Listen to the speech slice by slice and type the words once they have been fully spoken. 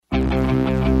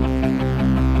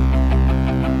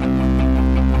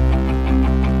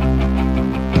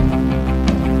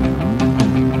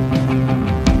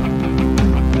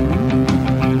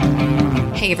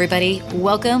everybody.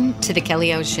 Welcome to The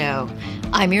Kelly O Show.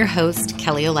 I'm your host,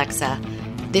 Kelly Alexa.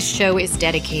 This show is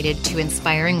dedicated to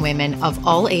inspiring women of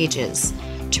all ages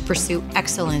to pursue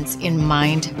excellence in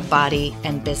mind, body,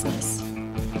 and business.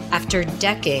 After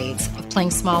decades of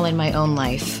playing small in my own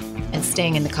life and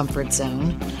staying in the comfort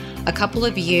zone, a couple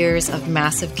of years of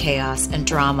massive chaos and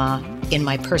drama in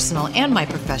my personal and my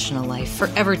professional life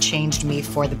forever changed me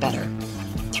for the better.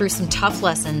 Through some tough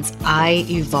lessons, I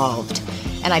evolved,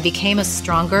 and I became a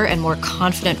stronger and more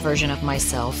confident version of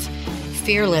myself,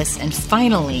 fearless and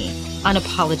finally,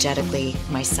 unapologetically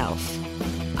myself.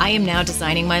 I am now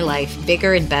designing my life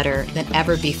bigger and better than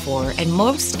ever before, and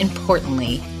most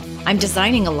importantly, I'm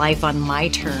designing a life on my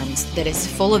terms that is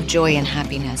full of joy and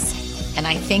happiness. And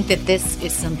I think that this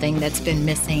is something that's been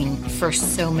missing for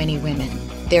so many women.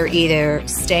 They're either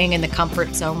staying in the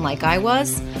comfort zone like I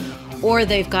was, or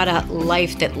they've got a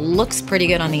life that looks pretty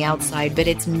good on the outside, but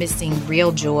it's missing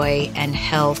real joy and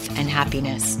health and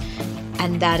happiness.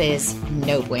 And that is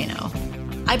no bueno.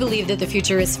 I believe that the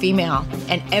future is female,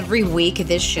 and every week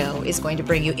this show is going to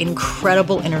bring you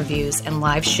incredible interviews and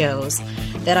live shows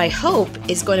that I hope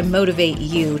is going to motivate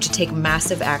you to take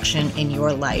massive action in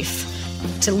your life,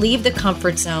 to leave the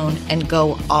comfort zone and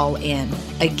go all in,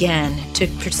 again, to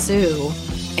pursue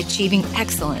achieving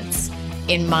excellence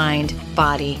in mind,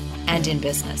 body, and in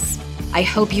business. I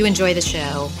hope you enjoy the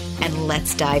show, and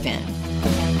let's dive in.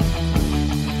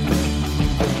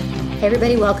 Hey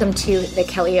everybody, welcome to The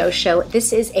Kelly O Show.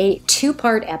 This is a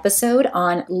two-part episode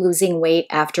on losing weight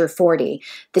after 40.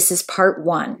 This is part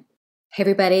one. Hey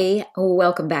everybody,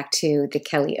 welcome back to The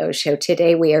Kelly O Show.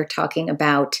 Today we are talking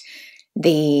about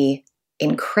the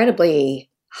incredibly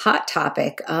hot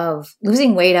topic of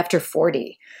losing weight after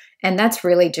 40. And that's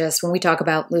really just, when we talk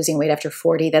about losing weight after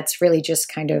 40, that's really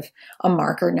just kind of a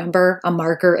marker number, a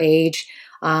marker age.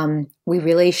 We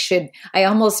really should, I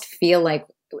almost feel like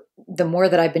the more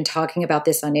that I've been talking about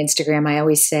this on Instagram, I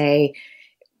always say,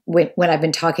 when I've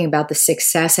been talking about the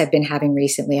success I've been having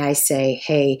recently, I say,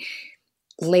 hey,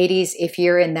 ladies, if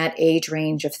you're in that age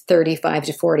range of 35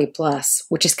 to 40 plus,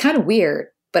 which is kind of weird,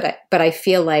 but I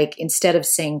feel like instead of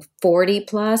saying 40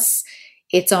 plus,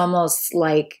 it's almost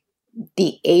like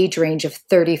the age range of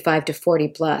 35 to 40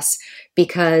 plus,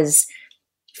 because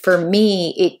for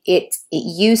me, it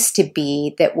used to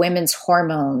be that women's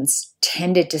hormones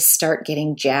tended to start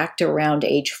getting jacked around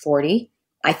age 40.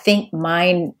 I think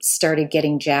mine started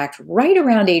getting jacked right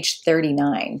around age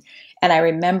 39. And I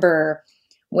remember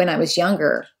when I was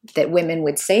younger that women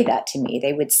would say that to me.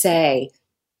 They would say,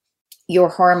 your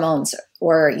hormones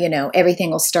or,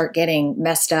 everything will start getting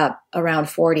messed up around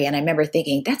 40. And I remember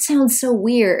thinking, that sounds so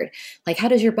weird. Like, how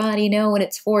does your body know when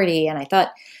it's 40? And I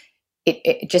thought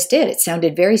it just did. It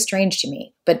sounded very strange to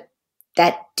me, but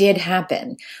that did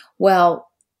happen. Well,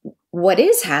 what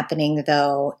is happening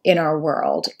though in our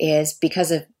world is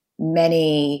because of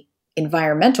many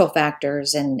environmental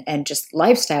factors and just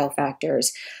lifestyle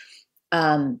factors,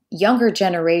 younger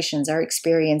generations are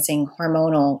experiencing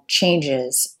hormonal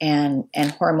changes and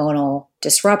hormonal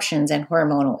disruptions and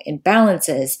hormonal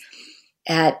imbalances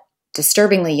at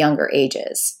disturbingly younger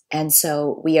ages. And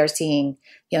so we are seeing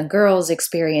young girls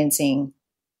experiencing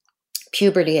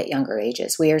puberty at younger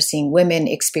ages. We are seeing women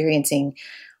experiencing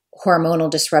hormonal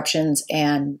disruptions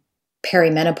and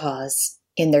perimenopause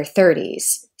in their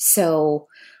 30s. So,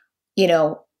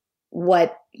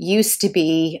 what used to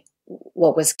be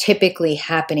what was typically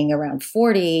happening around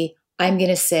 40, I'm going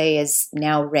to say is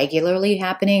now regularly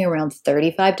happening around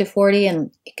 35 to 40.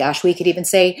 And gosh, we could even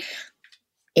say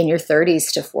in your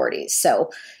 30s to 40s. So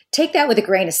take that with a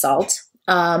grain of salt.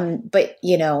 But,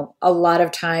 a lot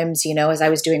of times, as I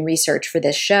was doing research for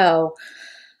this show,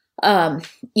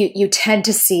 you tend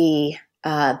to see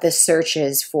the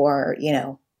searches for,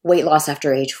 weight loss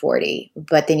after age 40,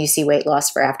 but then you see weight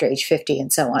loss for after age 50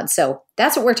 and so on. So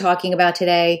that's what we're talking about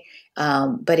today.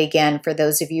 But again, for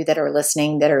those of you that are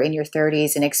listening that are in your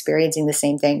 30s and experiencing the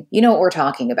same thing, you know what we're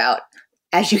talking about.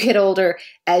 As you get older,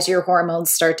 as your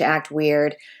hormones start to act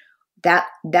weird,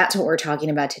 that's what we're talking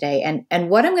about today. And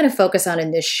what I'm going to focus on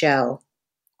in this show,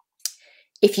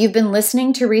 if you've been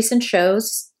listening to recent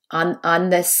shows on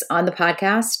the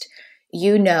podcast,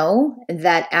 you know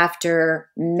that after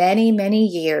many, many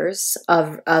years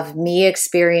of me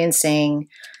experiencing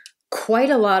quite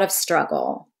a lot of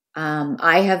struggle,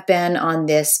 I have been on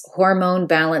this hormone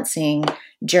balancing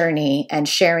journey and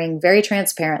sharing very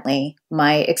transparently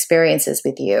my experiences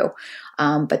with you.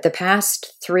 But the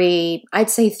past 3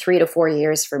 to 4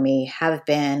 years for me have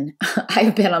been,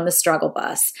 I've been on the struggle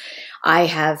bus. I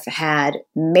have had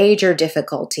major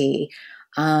difficulty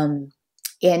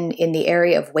in the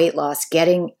area of weight loss,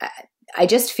 getting I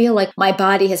just feel like my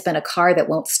body has been a car that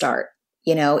won't start.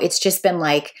 It's just been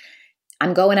like,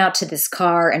 I'm going out to this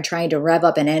car and trying to rev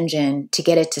up an engine to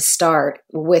get it to start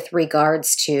with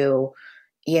regards to,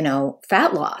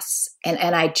 fat loss.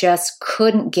 And I just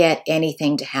couldn't get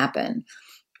anything to happen.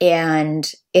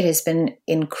 And it has been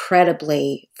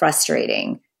incredibly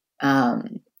frustrating,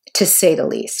 to say the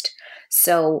least.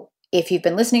 So if you've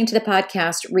been listening to the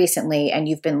podcast recently and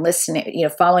you've been listening,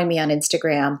 following me on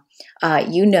Instagram,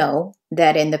 you know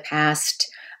that in the past,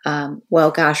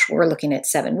 we're looking at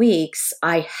 7 weeks,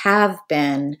 I have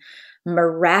been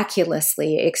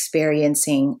miraculously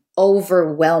experiencing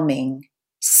overwhelming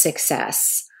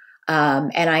success.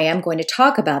 And I am going to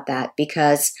talk about that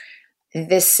because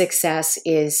this success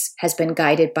has been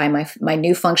guided by my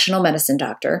new functional medicine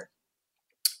doctor,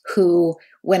 who,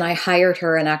 when I hired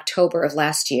her in October of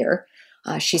last year,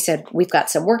 she said, we've got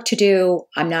some work to do.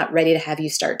 I'm not ready to have you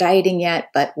start dieting yet,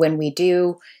 but when we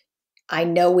do, I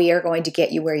know we are going to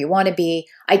get you where you want to be.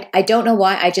 I don't know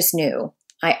why. I just knew.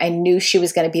 I knew she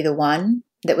was going to be the one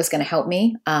that was going to help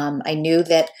me. I knew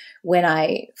that when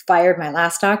I fired my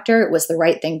last doctor, it was the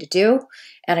right thing to do.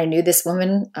 And I knew this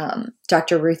woman,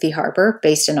 Dr. Ruthie Harper,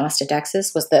 based in Austin,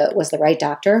 Texas, was the right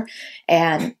doctor.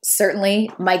 And certainly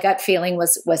my gut feeling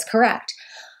was correct.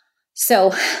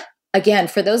 So again,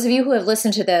 for those of you who have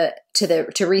listened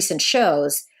to recent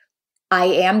shows, I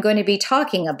am going to be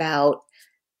talking about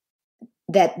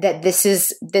that this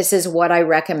is what I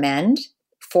recommend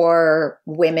for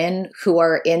women who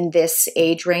are in this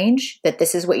age range, that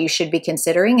this is what you should be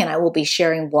considering. And I will be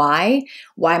sharing why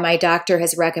my doctor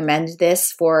has recommended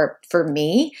this for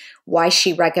me, why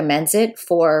she recommends it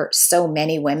for so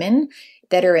many women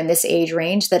that are in this age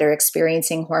range that are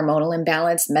experiencing hormonal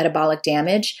imbalance, metabolic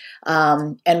damage,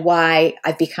 and why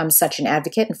I've become such an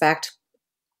advocate. In fact,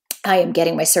 I am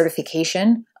getting my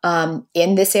certification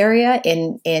in this area,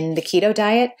 in the keto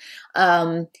diet.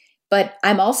 But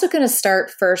I'm also going to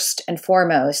start first and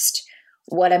foremost.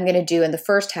 What I'm going to do in the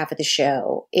first half of the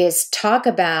show is talk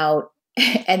about,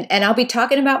 and I'll be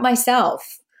talking about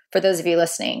myself for those of you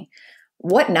listening,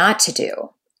 what not to do,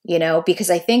 because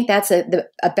I think that's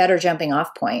a better jumping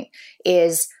off point.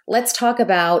 Is let's talk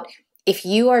about, if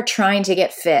you are trying to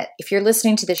get fit, if you're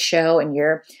listening to this show and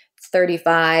you're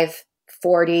 35,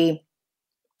 40,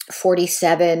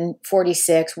 47,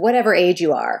 46, whatever age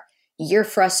you are, you're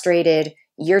frustrated,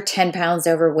 you're 10 pounds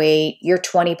overweight, you're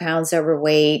 20 pounds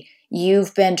overweight,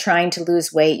 you've been trying to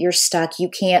lose weight, you're stuck, you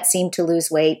can't seem to lose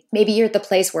weight. Maybe you're at the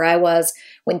place where I was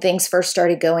when things first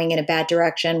started going in a bad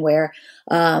direction, where,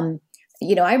 I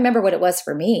remember what it was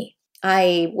for me.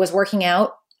 I was working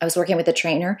out, I was working with a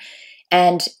trainer,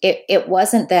 and it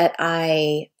wasn't that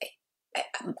I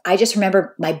just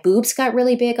remember my boobs got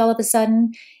really big all of a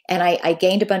sudden, and I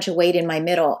gained a bunch of weight in my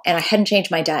middle, and I hadn't changed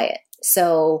my diet.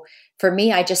 So for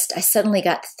me, I suddenly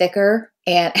got thicker.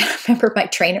 And I remember my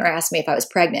trainer asked me if I was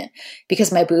pregnant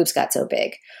because my boobs got so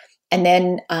big. And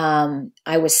then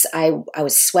I was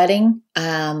sweating.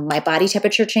 My body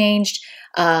temperature changed.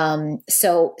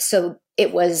 So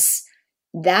it was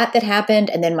that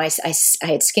happened. And then I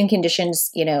had skin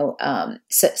conditions,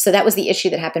 so that was the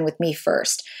issue that happened with me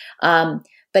first. But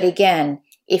again,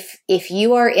 if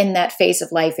you are in that phase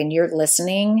of life and you're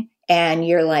listening and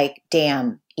you're like,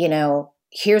 damn,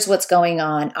 here's what's going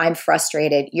on, I'm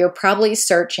frustrated. You're probably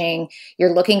searching,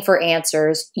 you're looking for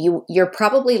answers. You're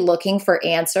probably looking for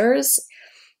answers.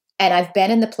 And I've been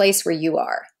in the place where you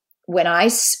are. When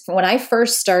I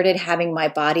first started having my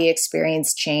body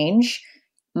experience change,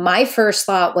 my first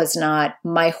thought was not,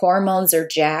 my hormones are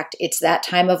jacked, it's that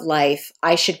time of life,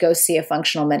 I should go see a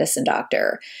functional medicine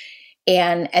doctor.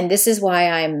 And this is why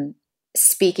I'm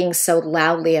speaking so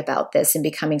loudly about this and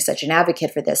becoming such an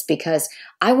advocate for this, because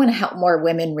I want to help more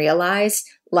women realize,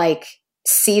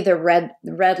 see the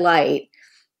red light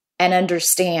and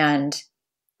understand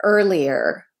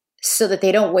earlier so that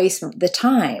they don't waste the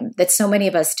time that so many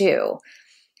of us do.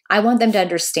 I want them to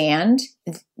understand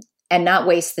and not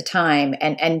waste the time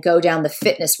and go down the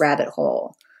fitness rabbit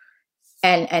hole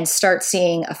and start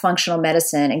seeing a functional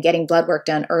medicine and getting blood work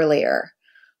done earlier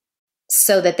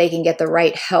so that they can get the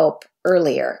right help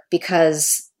earlier.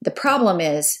 Because the problem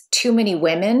is too many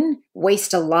women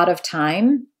waste a lot of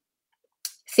time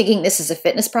thinking this is a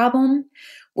fitness problem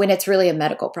when it's really a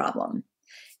medical problem.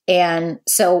 And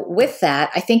so with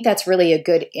that, I think that's really a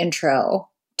good intro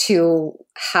to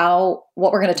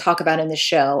what we're going to talk about in the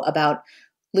show about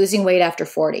losing weight after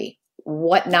 40,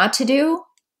 what not to do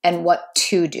and what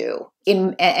to do.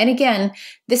 And again,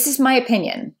 this is my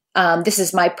opinion. This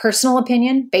is my personal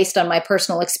opinion based on my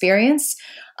personal experience.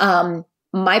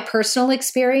 my personal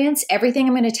experience, everything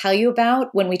I'm going to tell you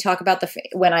about when we talk about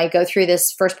when I go through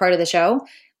this first part of the show,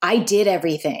 I did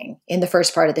everything in the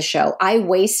first part of the show. I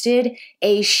wasted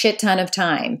a shit ton of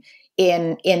time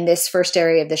in this first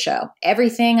area of the show.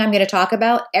 Everything I'm going to talk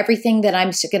about, everything that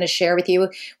I'm going to share with you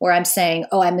where I'm saying,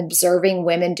 oh, I'm observing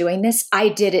women doing this, I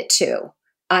did it too.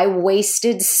 I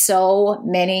wasted so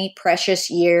many precious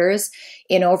years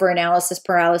in overanalysis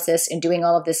paralysis and doing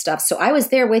all of this stuff. So I was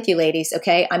there with you, ladies,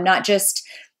 okay? I'm not just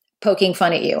poking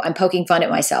fun at you. I'm poking fun at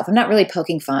myself. I'm not really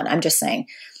poking fun. I'm just saying.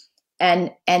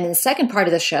 And in the second part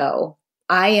of the show,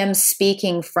 I am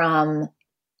speaking from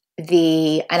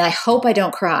and I hope I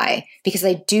don't cry because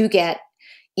I do get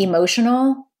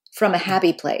emotional from a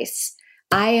happy place.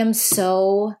 I am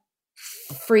so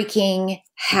freaking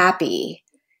happy.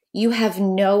 You have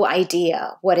no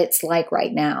idea what it's like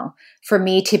right now for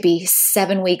me to be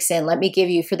 7 weeks in. Let me give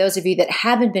you, for those of you that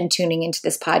haven't been tuning into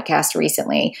this podcast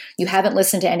recently, you haven't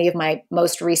listened to any of my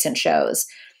most recent shows.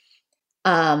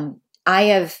 I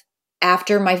have,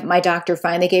 after my doctor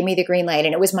finally gave me the green light,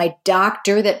 and it was my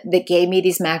doctor that gave me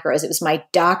these macros. It was my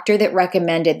doctor that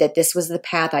recommended that this was the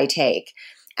path I take.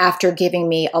 After giving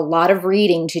me a lot of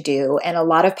reading to do and a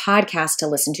lot of podcasts to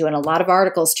listen to and a lot of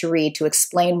articles to read to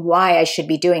explain why I should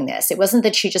be doing this. It wasn't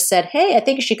that she just said, hey, I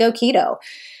think you should go keto.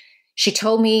 She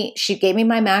told me, she gave me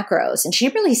my macros, and she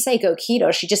didn't really say go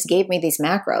keto. She just gave me these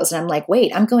macros. And I'm like,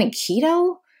 wait, I'm going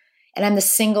keto? And I'm the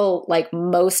single,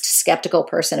 most skeptical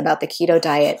person about the keto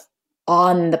diet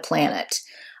on the planet.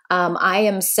 I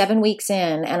am 7 weeks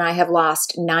in and I have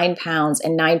lost 9 pounds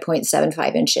and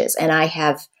 9.75 inches. And I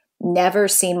have never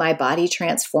seen my body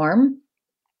transform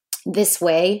this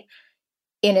way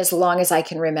in as long as I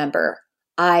can remember.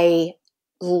 I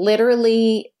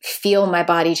literally feel my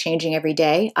body changing every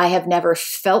day. I have never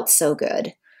felt so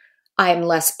good. I'm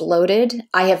less bloated.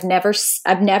 I've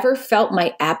never felt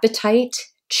my appetite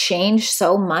change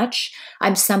so much.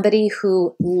 I'm somebody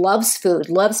who loves food,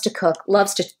 loves to cook,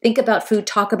 loves to think about food,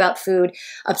 talk about food,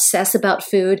 obsess about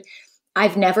food.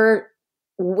 I've never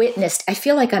witnessed, I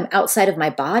feel like I'm outside of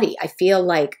my body. I feel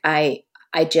like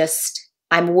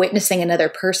I'm witnessing another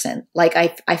person. Like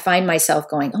I find myself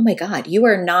going, oh my God, you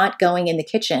are not going in the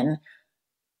kitchen,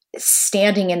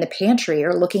 standing in the pantry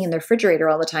or looking in the refrigerator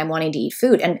all the time wanting to eat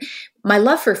food. And my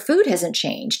love for food hasn't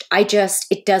changed.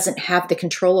 It doesn't have the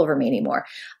control over me anymore.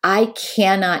 I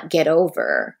cannot get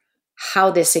over how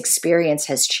this experience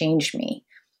has changed me.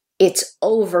 It's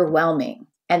overwhelming.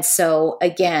 And so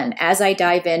again, as I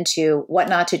dive into what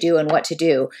not to do and what to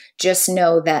do, just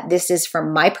know that this is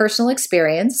from my personal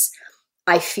experience.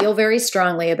 I feel very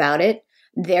strongly about it.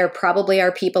 There probably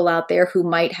are people out there who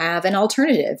might have an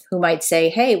alternative, who might say,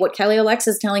 hey, what Kelly Alexa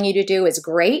is telling you to do is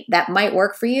great. That might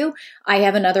work for you. I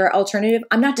have another alternative.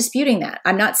 I'm not disputing that.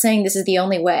 I'm not saying this is the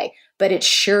only way, but it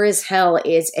sure as hell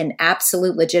is an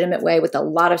absolute legitimate way with a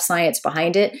lot of science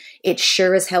behind it. It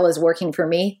sure as hell is working for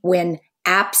me when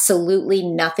absolutely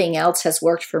nothing else has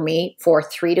worked for me for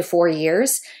 3 to 4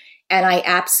 years. And I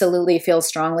absolutely feel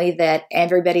strongly that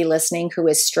everybody listening who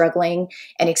is struggling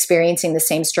and experiencing the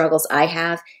same struggles I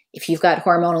have, if you've got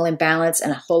hormonal imbalance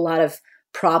and a whole lot of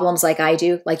problems like I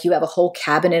do, like you have a whole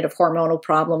cabinet of hormonal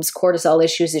problems, cortisol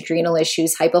issues, adrenal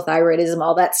issues, hypothyroidism,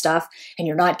 all that stuff, and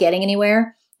you're not getting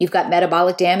anywhere, you've got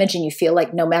metabolic damage and you feel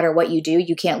like no matter what you do,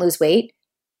 you can't lose weight,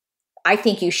 I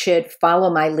think you should follow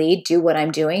my lead, do what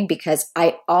I'm doing, because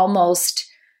I almost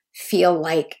feel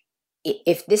like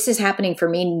if this is happening for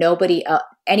me,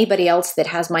 anybody else that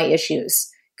has my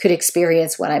issues could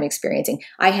experience what I'm experiencing.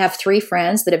 I have 3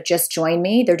 friends that have just joined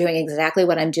me. They're doing exactly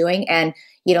what I'm doing. And,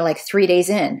 3 days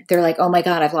in, they're like, oh my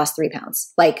God, I've lost 3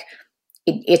 pounds.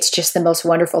 It's just the most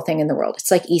wonderful thing in the world.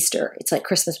 It's like Easter. It's like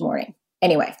Christmas morning.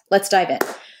 Anyway, let's dive in.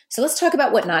 So let's talk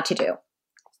about what not to do.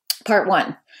 Part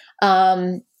 1.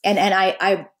 And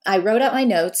I wrote out my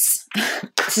notes.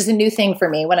 This is a new thing for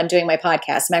me when I'm doing my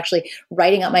podcast. I'm actually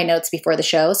writing out my notes before the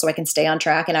show so I can stay on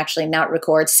track and actually not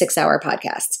record 6-hour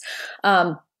podcasts.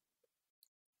 I'm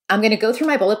going to go through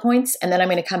my bullet points and then I'm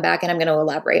going to come back and I'm going to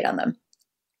elaborate on them.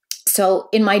 So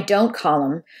in my don't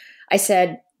column, I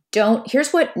said,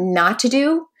 here's what not to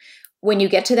do when you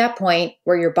get to that point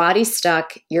where your body's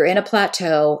stuck, you're in a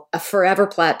plateau, a forever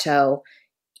plateau,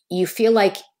 you feel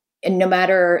like, and no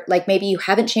matter, maybe you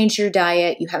haven't changed your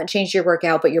diet, you haven't changed your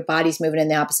workout, but your body's moving in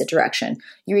the opposite direction.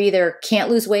 You either can't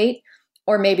lose weight,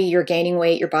 or maybe you're gaining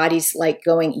weight. Your body's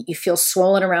you feel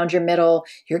swollen around your middle.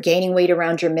 You're gaining weight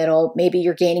around your middle. Maybe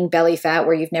you're gaining belly fat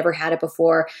where you've never had it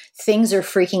before. Things are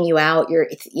freaking you out.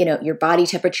 Your body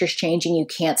temperature's changing. You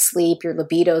can't sleep. Your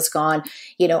libido's gone.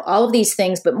 All of these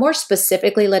things. But more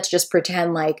specifically, let's just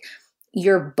pretend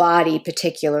your body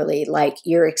particularly, like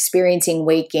you're experiencing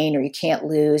weight gain or you can't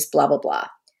lose, blah, blah, blah.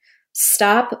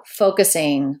 Stop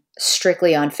focusing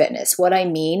strictly on fitness. What I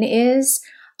mean is,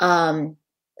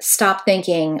 stop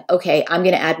thinking, okay, I'm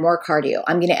going to add more cardio.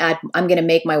 I'm going to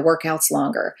make my workouts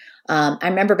longer. I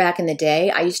remember back in the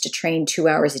day, I used to train 2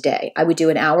 hours a day. I would do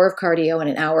an hour of cardio and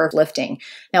an hour of lifting.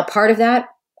 Now, part of that,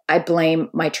 I blame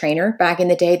my trainer. Back in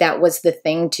the day, that was the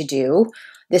thing to do.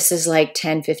 This is like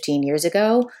 10, 15 years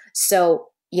ago. So,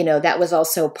 that was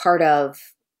also part of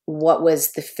what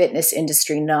was the fitness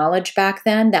industry knowledge back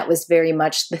then. That was very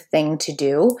much the thing to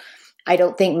do. I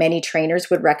don't think many trainers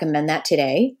would recommend that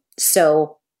today.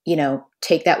 So,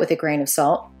 take that with a grain of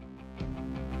salt.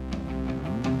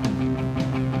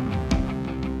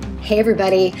 Hey,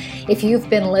 everybody. If you've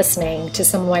been listening to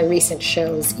some of my recent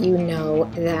shows, you know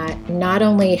that not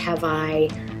only have I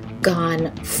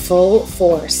gone full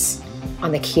force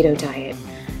on the keto diet,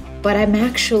 but I'm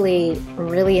actually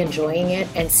really enjoying it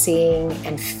and seeing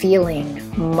and feeling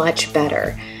much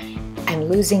better. I'm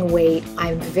losing weight.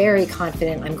 I'm very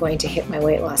confident I'm going to hit my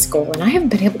weight loss goal. And I haven't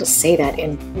been able to say that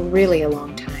in really a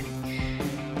long time.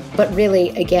 But really,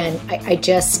 again, I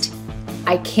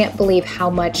can't believe how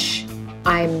much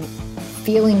I'm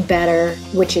feeling better,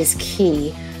 which is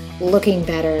key, looking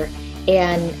better.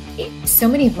 And so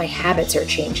many of my habits are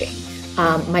changing.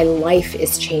 My life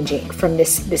is changing from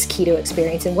this keto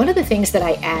experience. And one of the things that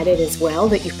I added as well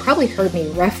that you've probably heard me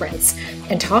reference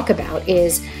and talk about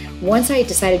is once I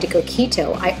decided to go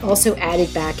keto, I also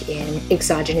added back in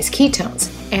exogenous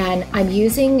ketones. And I'm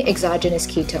using exogenous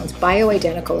ketones,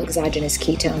 bioidentical exogenous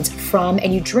ketones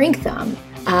and you drink them.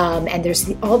 And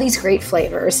there's all these great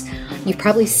flavors. You've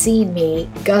probably seen me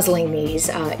guzzling these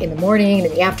in the morning and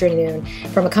in the afternoon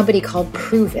from a company called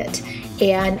Prove It.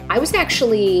 And I was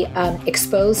actually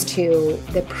exposed to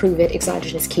the Prove It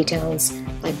exogenous ketones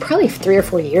like probably 3 or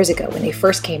 4 years ago when they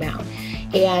first came out.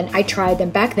 And I tried them.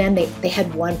 Back then, they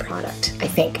had one product, I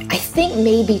think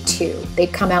maybe two.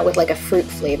 They'd come out with like a fruit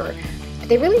flavor. But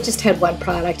they really just had one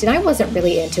product, and I wasn't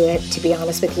really into it, to be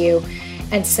honest with you.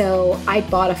 And so I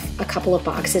bought a couple of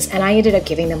boxes, and I ended up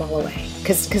giving them all away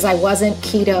because I wasn't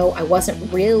keto, I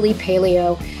wasn't really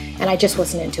paleo, and I just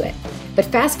wasn't into it. But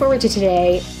fast forward to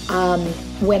today,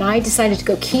 when I decided to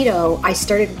go keto, I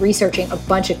started researching a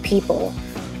bunch of people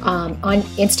on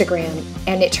Instagram,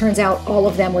 and it turns out all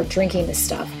of them were drinking this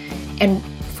stuff. And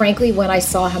frankly, when I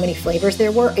saw how many flavors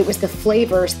there were, it was the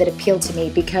flavors that appealed to me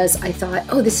because I thought,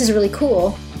 oh, this is really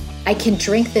cool. I can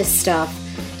drink this stuff.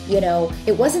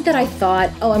 It wasn't that I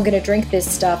thought, oh, I'm going to drink this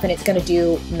stuff and it's going to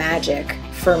do magic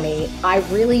for me. I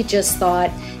really just thought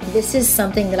this is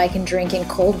something that I can drink in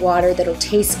cold water that'll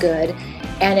taste good,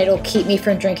 and it'll keep me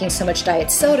from drinking so much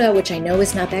diet soda, which I know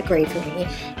is not that great for me.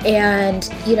 And,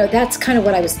 that's kind of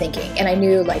what I was thinking. And I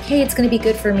knew like, hey, it's going to be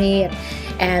good for me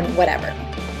and whatever.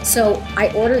 So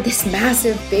I ordered this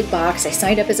massive big box. I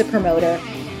signed up as a promoter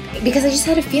because I just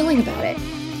had a feeling about it.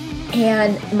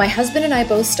 And my husband and I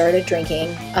both started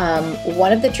drinking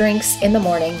one of the drinks in the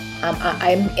morning.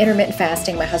 I'm intermittent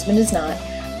fasting. My husband is not.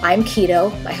 I'm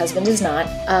keto. My husband is not.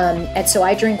 And so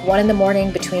I drink one in the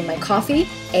morning between my coffee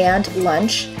and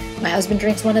lunch. My husband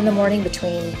drinks one in the morning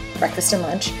between breakfast and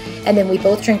lunch. And then we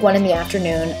both drink one in the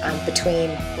afternoon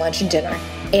between lunch and dinner.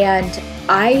 And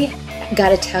I got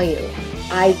to tell you,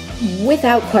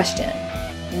 without question,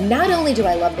 not only do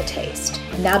I love the taste,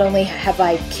 not only have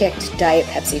I kicked Diet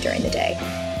Pepsi during the day.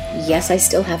 Yes, I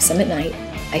still have some at night.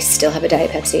 I still have a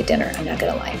Diet Pepsi at dinner. I'm not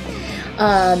going to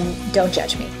lie. Don't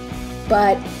judge me.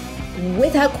 But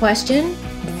without question,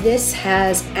 this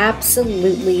has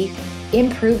absolutely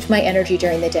improved my energy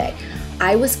during the day.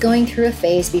 I was going through a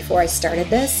phase before I started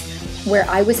this where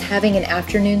I was having an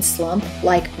afternoon slump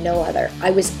like no other.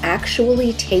 I was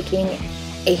actually taking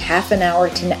a half an hour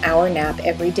to an hour nap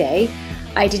every day.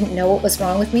 I didn't know what was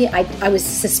wrong with me. I was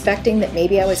suspecting that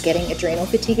maybe I was getting adrenal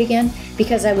fatigue again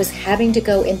because I was having to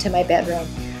go into my bedroom,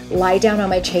 lie down on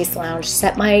my Chase lounge,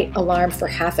 set my alarm for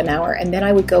half an hour, and then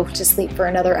I would go to sleep for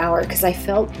another hour because I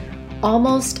felt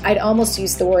I'd almost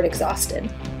use the word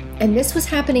exhausted. And this was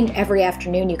happening every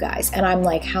afternoon, you guys. And I'm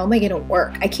like, how am I going to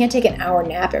work? I can't take an hour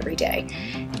nap every day.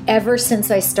 Ever since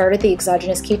I started the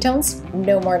exogenous ketones,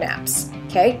 no more naps.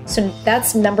 Okay, so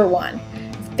that's number one.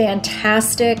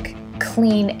 Fantastic,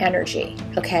 clean energy.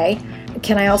 Okay,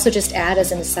 can I also just add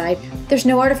as an aside, there's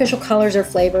no artificial colors or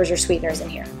flavors or sweeteners in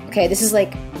here. Okay, this is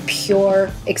like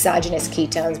pure exogenous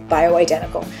ketones,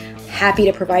 bioidentical. Happy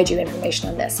to provide you information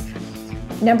on this.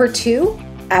 Number two,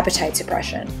 appetite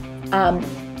suppression.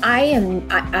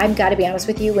 I've got to be honest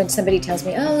with you, when somebody tells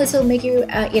me, oh, this will make you,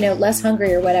 less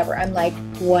hungry or whatever, I'm like,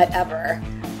 whatever.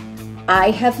 I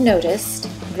have noticed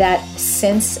that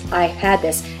since I had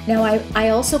this, now I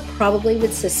also probably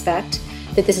would suspect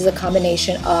that this is a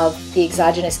combination of the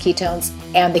exogenous ketones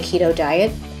and the keto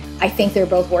diet. I think they're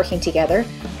both working together.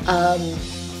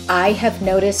 I have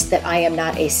noticed that I am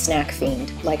not a snack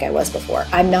fiend like I was before.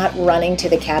 I'm not running to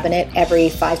the cabinet every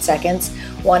 5 seconds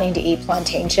wanting to eat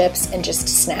plantain chips and just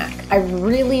snack. I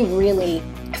really, really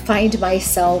find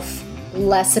myself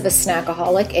less of a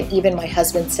snackaholic. And even my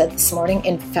husband said this morning,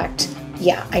 in fact,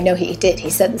 yeah, I know he did. He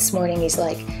said this morning, he's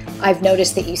like, I've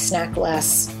noticed that you snack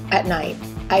less at night.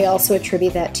 I also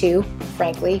attribute that too,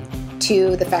 frankly,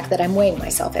 to the fact that I'm weighing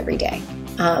myself every day.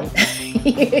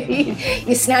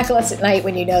 You snack less at night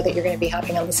when you know that you're going to be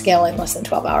hopping on the scale in less than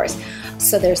 12 hours.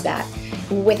 So there's that.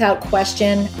 Without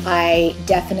question, I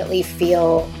definitely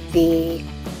feel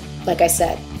like I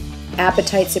said,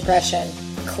 appetite suppression,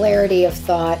 clarity of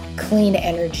thought, clean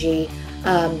energy.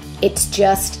 It's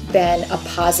just been a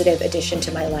positive addition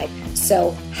to my life.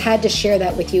 So had to share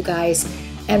that with you guys.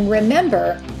 And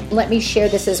remember, let me share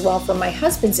this as well from my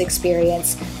husband's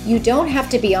experience. You don't have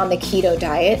to be on the keto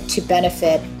diet to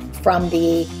benefit from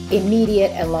the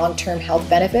immediate and long-term health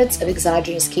benefits of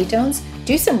exogenous ketones.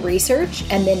 Do some research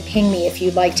and then ping me if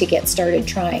you'd like to get started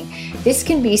trying. This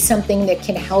can be something that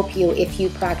can help you if you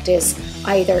practice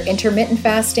either intermittent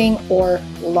fasting or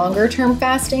longer-term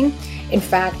fasting. In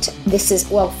fact,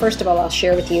 first of all, I'll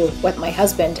share with you what my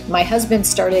husband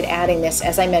started adding this,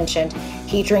 as I mentioned.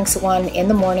 He drinks one in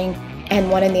the morning and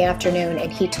one in the afternoon.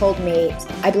 And he told me,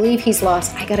 I believe he's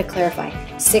lost, I got to clarify,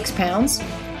 6 pounds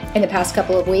in the past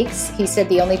couple of weeks. He said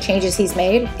the only changes he's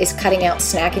made is cutting out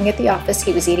snacking at the office.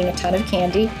 He was eating a ton of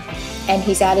candy, and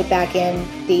he's added back in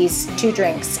these 2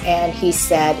 drinks. And he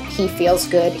said he feels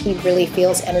good. He really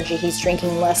feels energy. He's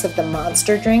drinking less of the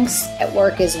monster drinks at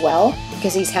work as well,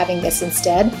 because he's having this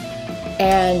instead.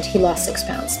 And he lost 6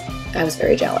 pounds. I was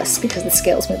very jealous because the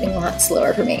scale's moving a lot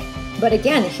slower for me. But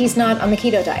again, he's not on the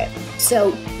keto diet.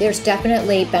 So there's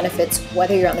definitely benefits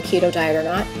whether you're on the keto diet or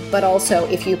not, but also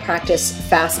if you practice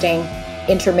fasting,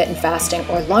 intermittent fasting,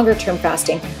 or longer term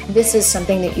fasting, this is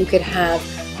something that you could have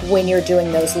when you're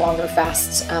doing those longer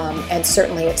fasts. And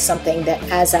certainly it's something that,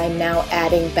 as I'm now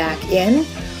adding back in,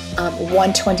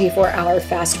 one 24-hour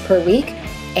fast per week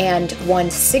and one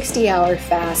 60-hour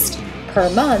fast per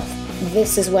month,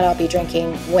 this is what I'll be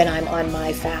drinking when I'm on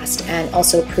my fast. And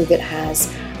also Prove It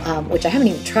has, which I haven't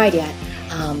even tried yet,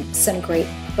 some great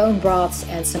bone broths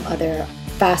and some other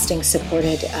fasting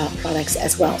supported products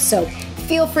as well. So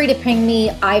feel free to ping me.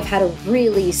 I've had a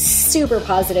really super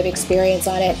positive experience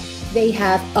on it. They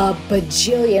have a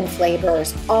bajillion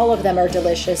flavors. All of them are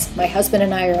delicious. My husband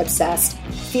and I are obsessed.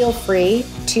 Feel free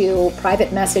to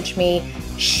private message me,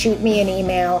 shoot me an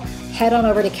email, head on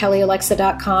over to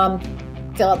kellyalexa.com.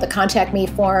 Fill out the contact me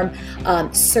form.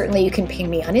 Certainly you can ping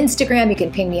me on Instagram, you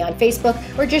can ping me on Facebook,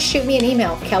 or just shoot me an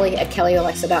email,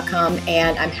 kelly@kellyalexa.com,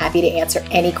 and I'm happy to answer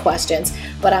any questions.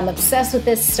 But I'm obsessed with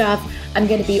this stuff. I'm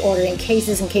going to be ordering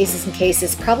cases and cases and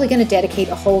cases, probably going to dedicate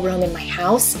a whole room in my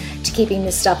house to keeping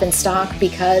this stuff in stock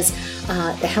because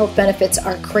the health benefits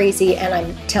are crazy. And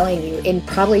I'm telling you, in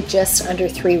probably just under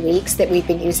 3 weeks that we've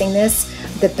been using this,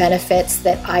 the benefits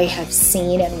that I have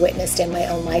seen and witnessed in my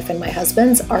own life and my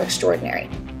husband's are extraordinary.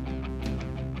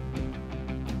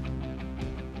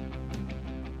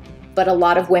 But a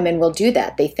lot of women will do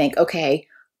that. They think, okay,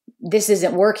 this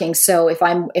isn't working. So if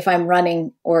I'm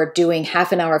running or doing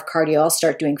half an hour of cardio, I'll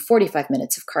start doing 45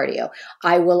 minutes of cardio.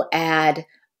 I will add,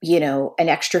 an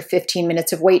extra 15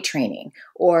 minutes of weight training,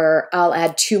 or I'll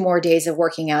add 2 more days of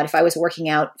working out. If I was working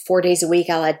out 4 days a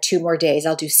week, I'll add 2 more days.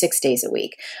 I'll do 6 days a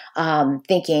week,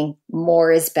 thinking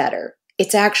more is better.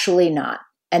 It's actually not.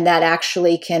 And that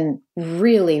actually can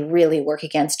really, really work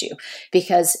against you,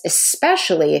 because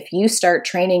especially if you start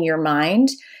training your mind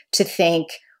to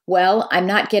think, well, I'm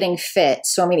not getting fit,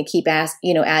 so I'm going to keep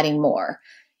adding more.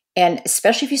 And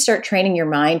especially if you start training your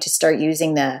mind to start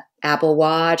using the Apple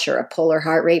Watch or a Polar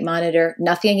heart rate monitor,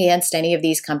 nothing against any of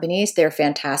these companies. They're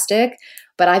fantastic.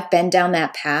 But I've been down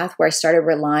that path where I started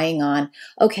relying on,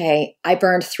 okay, I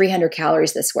burned 300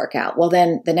 calories this workout. Well,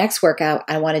 then the next workout,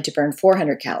 I wanted to burn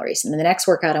 400 calories. And then the next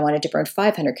workout, I wanted to burn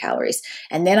 500 calories.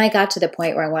 And then I got to the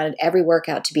point where I wanted every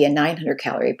workout to be a 900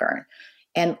 calorie burn.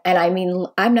 And I mean,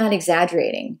 I'm not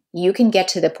exaggerating. You can get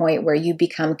to the point where you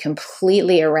become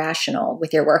completely irrational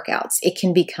with your workouts. It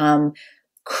can become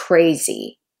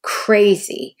crazy,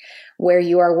 where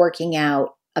you are working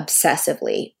out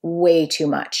obsessively, way too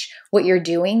much. What you're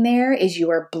doing there is you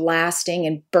are blasting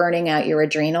and burning out your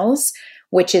adrenals,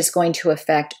 which is going to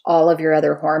affect all of your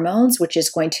other hormones, which is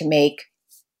going to make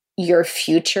your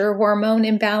future hormone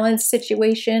imbalance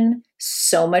situation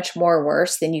so much more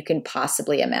worse than you can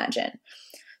possibly imagine.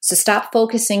 So stop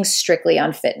focusing strictly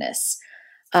on fitness.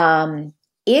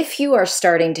 If you are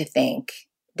starting to think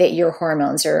that your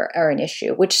hormones are an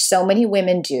issue, which so many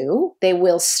women do, they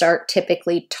will start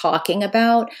typically talking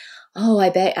about, oh, I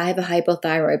bet I have a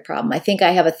hypothyroid problem. I think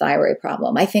I have a thyroid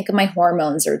problem. I think my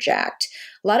hormones are jacked.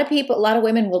 A lot of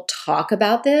women will talk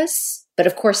about this, but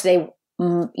of course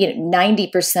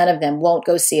 90% of them won't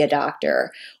go see a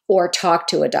doctor or talk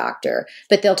to a doctor,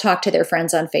 but they'll talk to their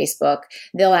friends on Facebook.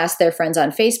 They'll ask their friends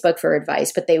on Facebook for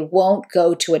advice, but they won't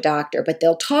go to a doctor, but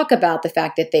they'll talk about the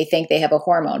fact that they think they have a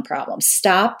hormone problem.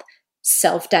 Stop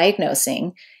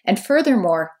self-diagnosing. And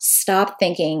furthermore, stop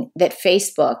thinking that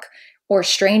Facebook or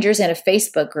strangers in a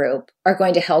Facebook group are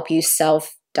going to help you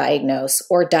self-diagnose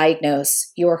or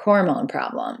diagnose your hormone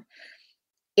problem.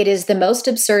 It is the most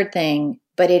absurd thing,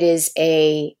 but it is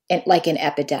like an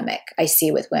epidemic I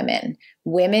see with women.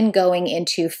 Women going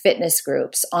into fitness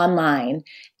groups online,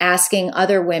 asking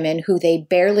other women who they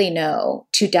barely know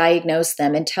to diagnose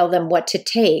them and tell them what to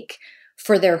take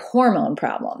for their hormone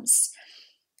problems.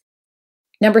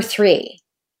 Number 3,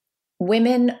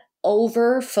 women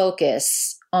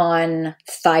over-focus on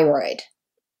thyroid.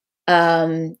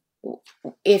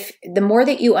 If the more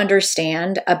that you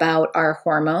understand about our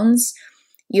hormones,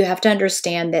 you have to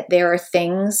understand that there are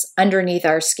things underneath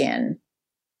our skin.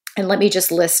 And let me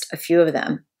just list a few of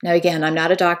them. Now, again, I'm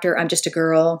not a doctor. I'm just a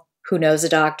girl who knows a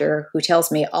doctor who tells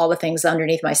me all the things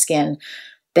underneath my skin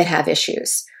that have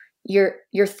issues. Your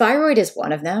thyroid is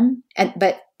one of them.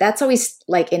 But that's always,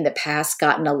 like in the past,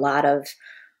 gotten a lot of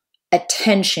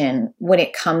attention when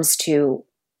it comes to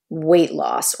weight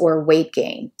loss or weight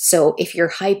gain. So if you're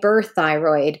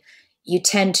hyperthyroid, you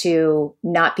tend to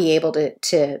not be able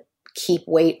to keep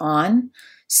weight on.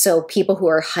 So people who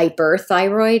are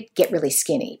hyperthyroid get really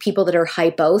skinny. People that are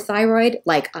hypothyroid,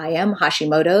 like I am,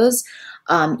 Hashimoto's,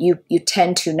 you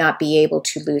tend to not be able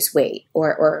to lose weight,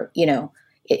 or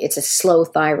it's a slow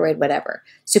thyroid, whatever.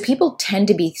 So people tend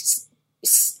to be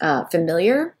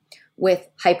familiar with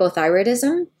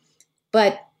hypothyroidism,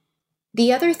 but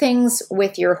the other things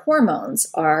with your hormones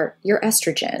are your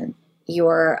estrogen,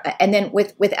 and then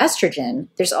with estrogen,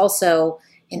 there's also,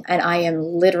 and I am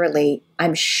literally,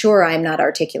 I'm sure I'm not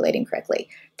articulating correctly.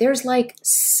 There's like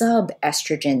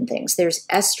sub-estrogen things. There's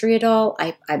estriadol.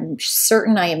 I'm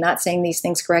certain I am not saying these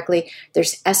things correctly.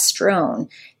 There's estrone.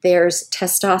 There's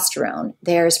testosterone.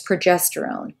 There's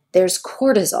progesterone. There's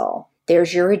cortisol.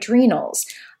 There's your adrenals.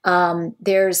 That's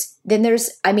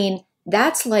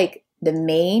like the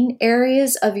main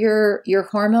areas of your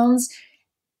hormones.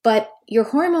 But your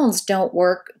hormones don't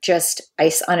work just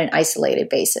on an isolated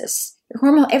basis.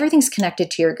 Everything's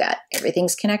connected to your gut.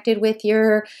 Everything's connected with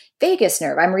your vagus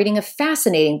nerve. I'm reading a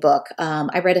fascinating book.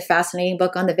 I read a fascinating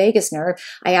book on the vagus nerve.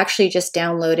 I actually just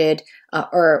downloaded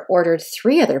or ordered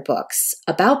 3 other books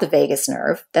about the vagus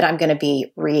nerve that I'm going to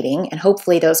be reading, and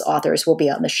hopefully those authors will be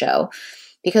on the show.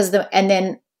 And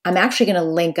then I'm actually going to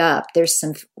link up. There's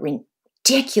some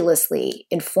ridiculously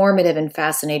informative and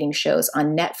fascinating shows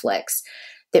on Netflix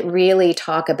that really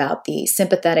talk about the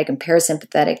sympathetic and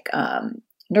parasympathetic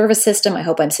nervous system. I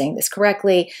hope I'm saying this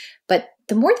correctly. But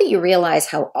the more that you realize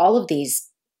how all of these,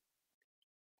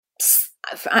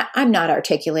 I'm not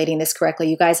articulating this correctly,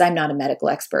 you guys, I'm not a medical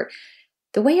expert.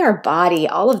 The way our body,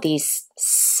 all of these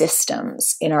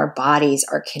systems in our bodies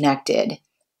are connected.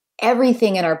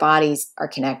 Everything in our bodies are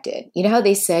connected. You know how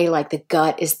they say like the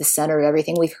gut is the center of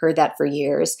everything? We've heard that for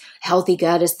years. Healthy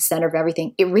gut is the center of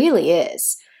everything. It really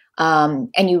is. And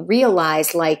you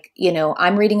realize,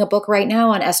 I'm reading a book right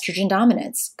now on estrogen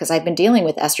dominance because I've been dealing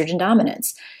with estrogen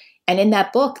dominance. And in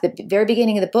that book, the very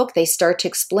beginning of the book, they start to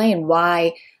explain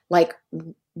why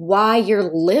your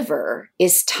liver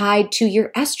is tied to your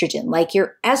estrogen. Like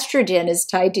your estrogen is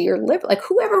tied to your liver. Like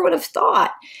whoever would have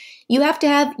thought? You have to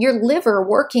have your liver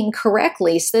working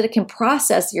correctly so that it can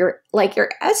process your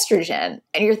estrogen.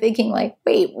 And you're thinking like,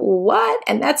 wait, what?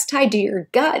 And that's tied to your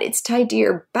gut. It's tied to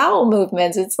your bowel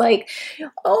movements. It's like,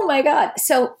 oh my God.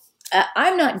 So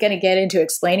I'm not going to get into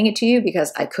explaining it to you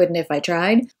because I couldn't if I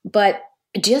tried. But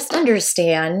just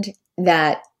understand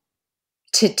that,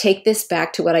 to take this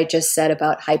back to what I just said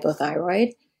about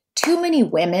hypothyroid, too many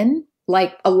women,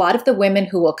 like a lot of the women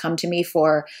who will come to me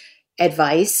for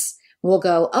advice, will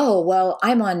go, oh, well,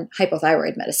 I'm on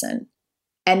hypothyroid medicine.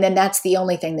 And then that's the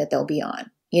only thing that they'll be on,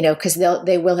 because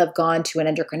they will have gone to an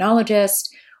endocrinologist,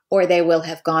 or they will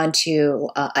have gone to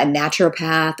a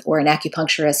naturopath or an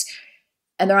acupuncturist,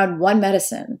 and they're on one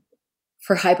medicine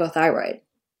for hypothyroid.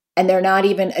 And they're not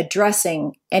even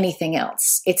addressing anything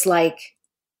else. It's like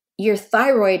your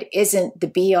thyroid isn't the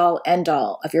be all end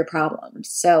all of your problem.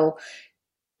 So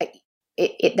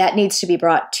that needs to be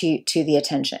brought to the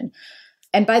attention.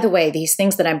 And by the way, these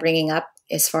things that I'm bringing up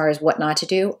as far as what not to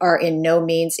do are in no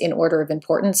means in order of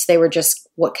importance. They were just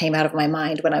what came out of my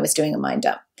mind when I was doing a mind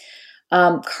dump.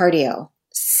 Cardio.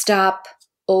 Stop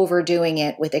overdoing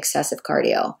it with excessive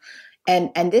cardio.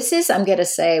 And this is, I'm going to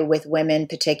say, with women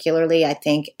particularly, I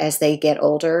think as they get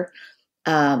older,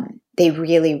 they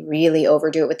really, really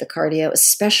overdo it with the cardio,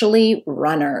 especially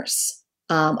runners.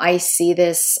 I see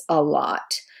this a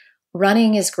lot.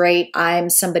 Running is great. I'm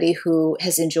somebody who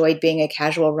has enjoyed being a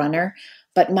casual runner,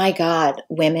 but my God,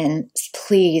 women,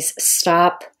 please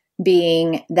stop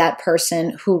being that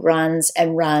person who runs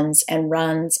and runs and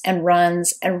runs and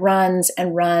runs and runs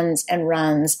and runs and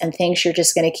runs and thinks you're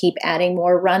just going to keep adding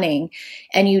more running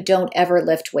and you don't ever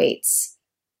lift weights.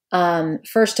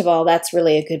 First of all, that's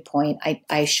really a good point.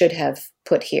 I should have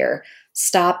put here,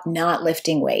 stop not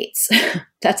lifting weights.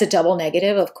 That's a double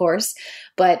negative, of course,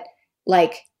 but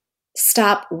like,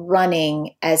 stop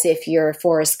running as if you're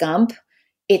Forrest Gump.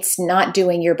 It's not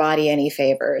doing your body any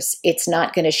favors. It's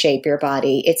not going to shape your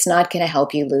body. It's not going to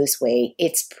help you lose weight.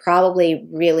 It's probably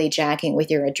really jacking with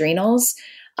your adrenals.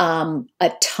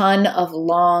 A ton of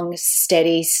long,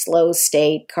 steady, slow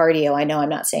state cardio. I know I'm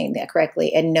not saying that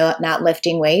correctly. And not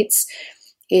lifting weights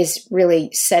is really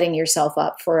setting yourself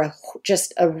up for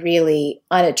just a really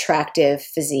unattractive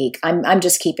physique. I'm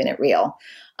just keeping it real.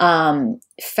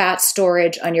 Fat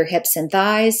storage on your hips and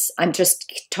thighs. I'm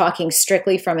just talking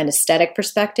strictly from an aesthetic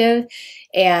perspective.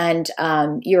 And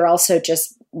you're also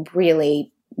just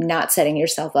really not setting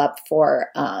yourself up for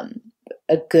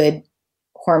a good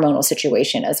hormonal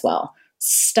situation as well.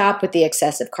 Stop with the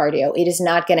excessive cardio. It is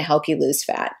not going to help you lose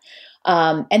fat.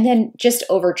 And then just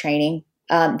overtraining.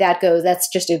 That's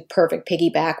just a perfect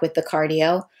piggyback with the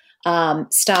cardio.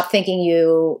 Stop thinking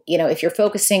if you're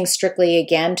focusing strictly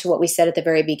again to what we said at the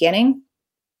very beginning,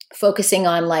 focusing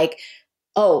on like,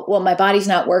 oh, well, my body's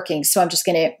not working. So I'm just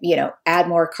going to, add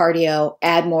more cardio,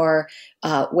 add more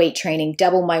weight training,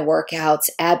 double my workouts,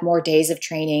 add more days of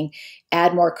training,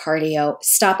 add more cardio,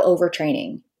 stop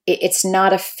overtraining. It's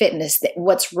not a fitness.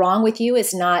 What's wrong with you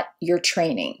is not your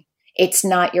training. It's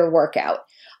not your workout.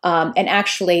 And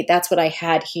actually that's what I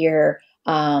had here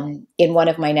in one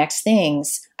of my next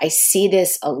things. I see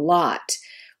this a lot.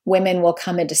 Women will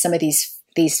come into some of these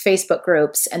Facebook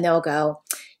groups and they'll go,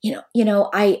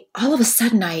 I all of a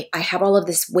sudden I have all of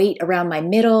this weight around my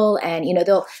middle, and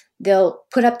they'll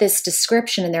put up this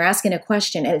description and they're asking a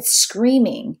question and it's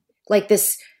screaming like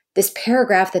this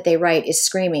paragraph that they write is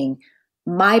screaming,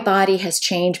 my body has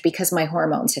changed because my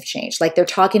hormones have changed. Like they're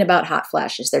talking about hot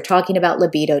flashes. They're talking about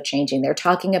libido changing. They're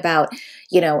talking about,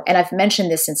 and I've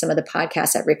mentioned this in some of the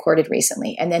podcasts I've recorded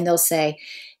recently. And then they'll say,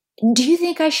 do you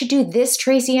think I should do this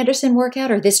Tracy Anderson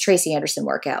workout or this Tracy Anderson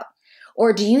workout?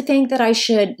 Or do you think that I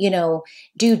should, do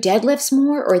deadlifts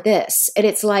more or this? And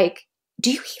it's like,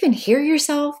 do you even hear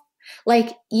yourself?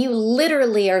 Like you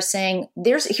literally are saying,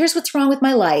 here's what's wrong with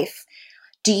my life.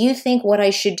 Do you think what I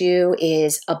should do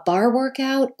is a bar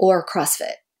workout or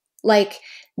CrossFit? Like,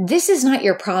 this is not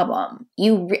your problem.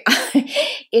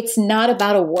 It's not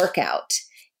about a workout.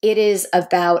 It is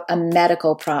about a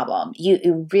medical problem.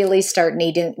 You really start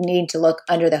needing to look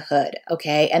under the hood,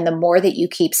 okay? And the more that you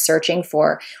keep searching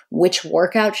for which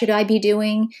workout should I be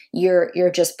doing,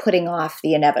 you're just putting off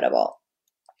the inevitable.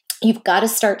 You've got to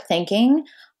start thinking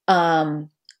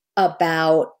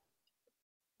about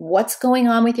what's going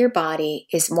on with your body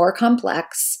is more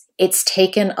complex. It's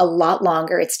taken a lot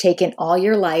longer. It's taken all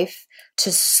your life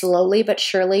to slowly but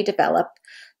surely develop.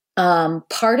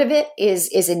 Part of it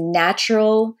is a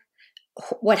natural,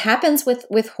 what happens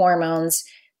with hormones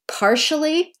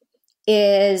partially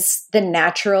is the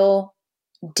natural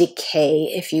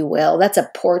decay, if you will. That's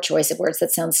a poor choice of words.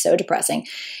 That sounds so depressing.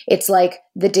 It's like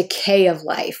the decay of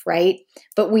life, right?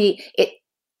 But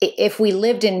if we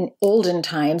lived in olden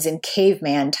times, in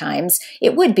caveman times,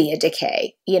 it would be a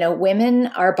decay. Women,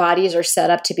 our bodies are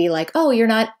set up to be like, oh, you're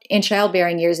not in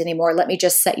childbearing years anymore. Let me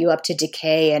just set you up to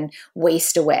decay and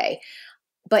waste away.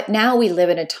 But now we live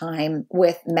in a time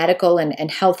with medical and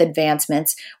health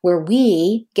advancements where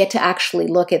we get to actually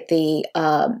look at the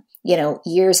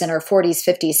years in our 40s,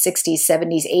 50s, 60s,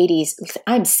 70s, 80s,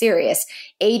 I'm serious,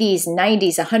 80s,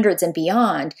 90s, 100s and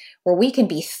beyond, where we can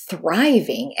be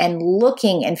thriving and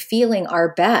looking and feeling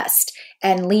our best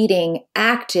and leading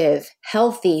active,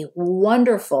 healthy,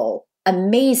 wonderful,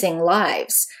 amazing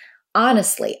lives.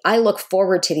 Honestly, I look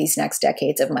forward to these next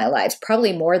decades of my lives,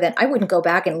 probably more than I wouldn't go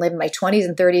back and live in my 20s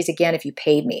and 30s again if you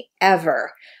paid me,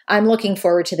 ever. I'm looking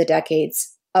forward to the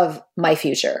decades of my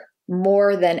future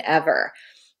more than ever.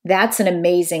 That's an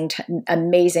amazing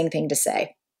thing to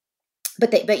say.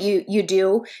 But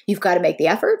you've got to make the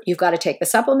effort. You've got to take the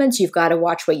supplements. You've got to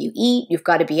watch what you eat. You've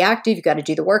got to be active. You've got to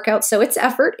do the workout. So it's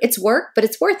effort, it's work, but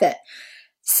it's worth it.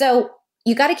 So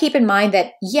you got to keep in mind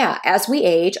that, yeah, as we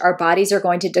age, our bodies are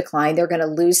going to decline. They're going to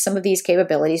lose some of these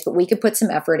capabilities, but we can put some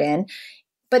effort in.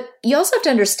 But you also have to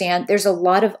understand there's a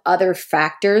lot of other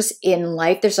factors in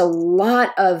life. There's a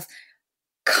lot of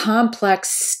complex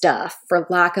stuff, for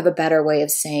lack of a better way of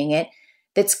saying it,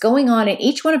 that's going on in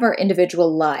each one of our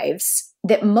individual lives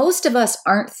that most of us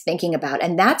aren't thinking about.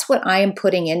 And that's what I am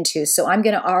putting into. So I'm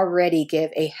going to already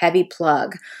give a heavy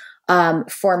plug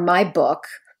for my book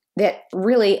that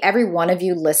really every one of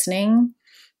you listening,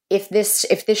 if this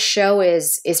show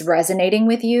is resonating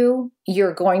with you,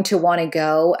 you're going to want to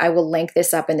go. I will link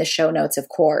this up in the show notes, of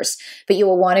course, but you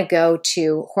will want to go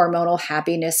to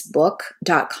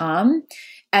hormonalhappinessbook.com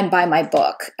and buy my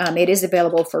book. It is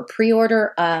available for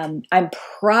pre-order. I'm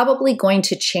probably going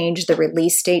to change the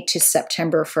release date to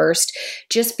September 1st,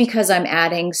 just because I'm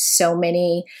adding so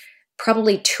many,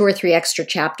 probably 2 or 3 extra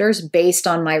chapters based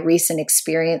on my recent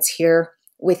experience here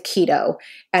with keto.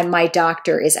 And my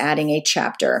doctor is adding a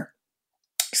chapter.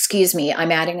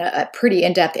 I'm adding a pretty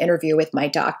in-depth interview with my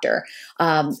doctor.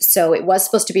 So it was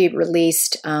supposed to be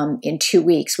released in 2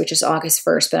 weeks, which is August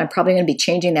 1st, but I'm probably going to be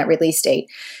changing that release date.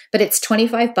 But it's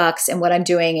 $25. And what I'm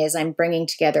doing is I'm bringing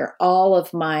together all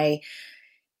of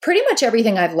pretty much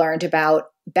everything I've learned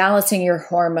about balancing your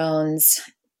hormones,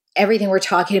 everything we're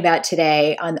talking about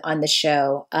today on the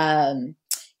show, and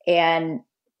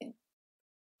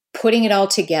putting it all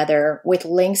together with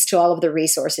links to all of the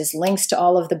resources, links to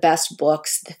all of the best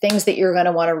books, the things that you're going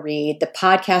to want to read, the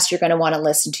podcasts you're going to want to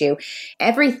listen to,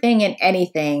 everything and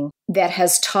anything that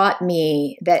has taught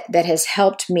me, that has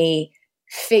helped me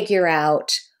figure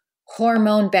out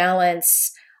hormone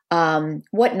balance,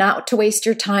 what not to waste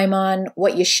your time on,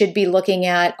 what you should be looking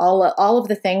at, all of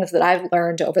the things that I've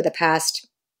learned over the past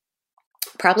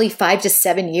probably 5 to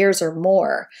 7 years or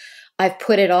more. I've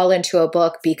put it all into a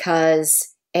book because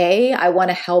A, I want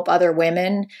to help other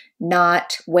women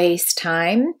not waste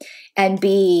time. And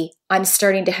B, I'm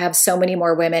starting to have so many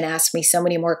more women ask me so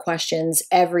many more questions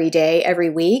every day, every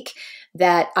week,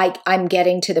 that I'm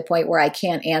getting to the point where I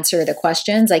can't answer the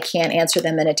questions. I can't answer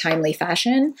them in a timely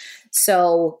fashion.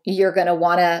 So you're going to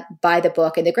want to buy the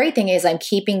book. And the great thing is I'm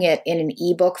keeping it in an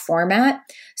ebook format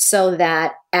so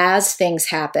that as things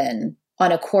happen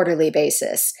on a quarterly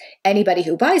basis, anybody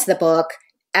who buys the book,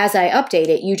 as I update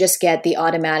it, you just get the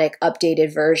automatic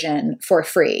updated version for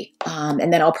free.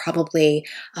 And then I'll probably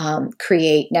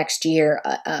create next year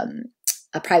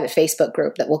a private Facebook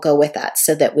group that will go with that,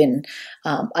 so that when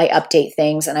I update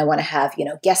things and I want to have,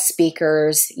 guest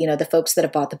speakers, the folks that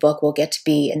have bought the book will get to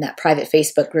be in that private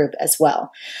Facebook group as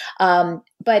well.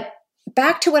 But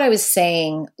back to what I was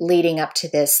saying leading up to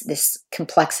this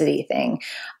complexity thing,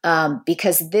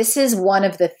 because this is one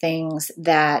of the things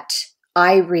that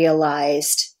I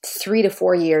realized 3 to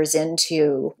 4 years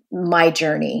into my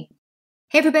journey.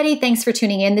 Hey everybody, thanks for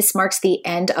tuning in. This marks the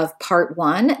end of part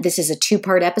 1. This is a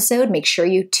 2-part episode. Make sure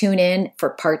you tune in for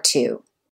part 2.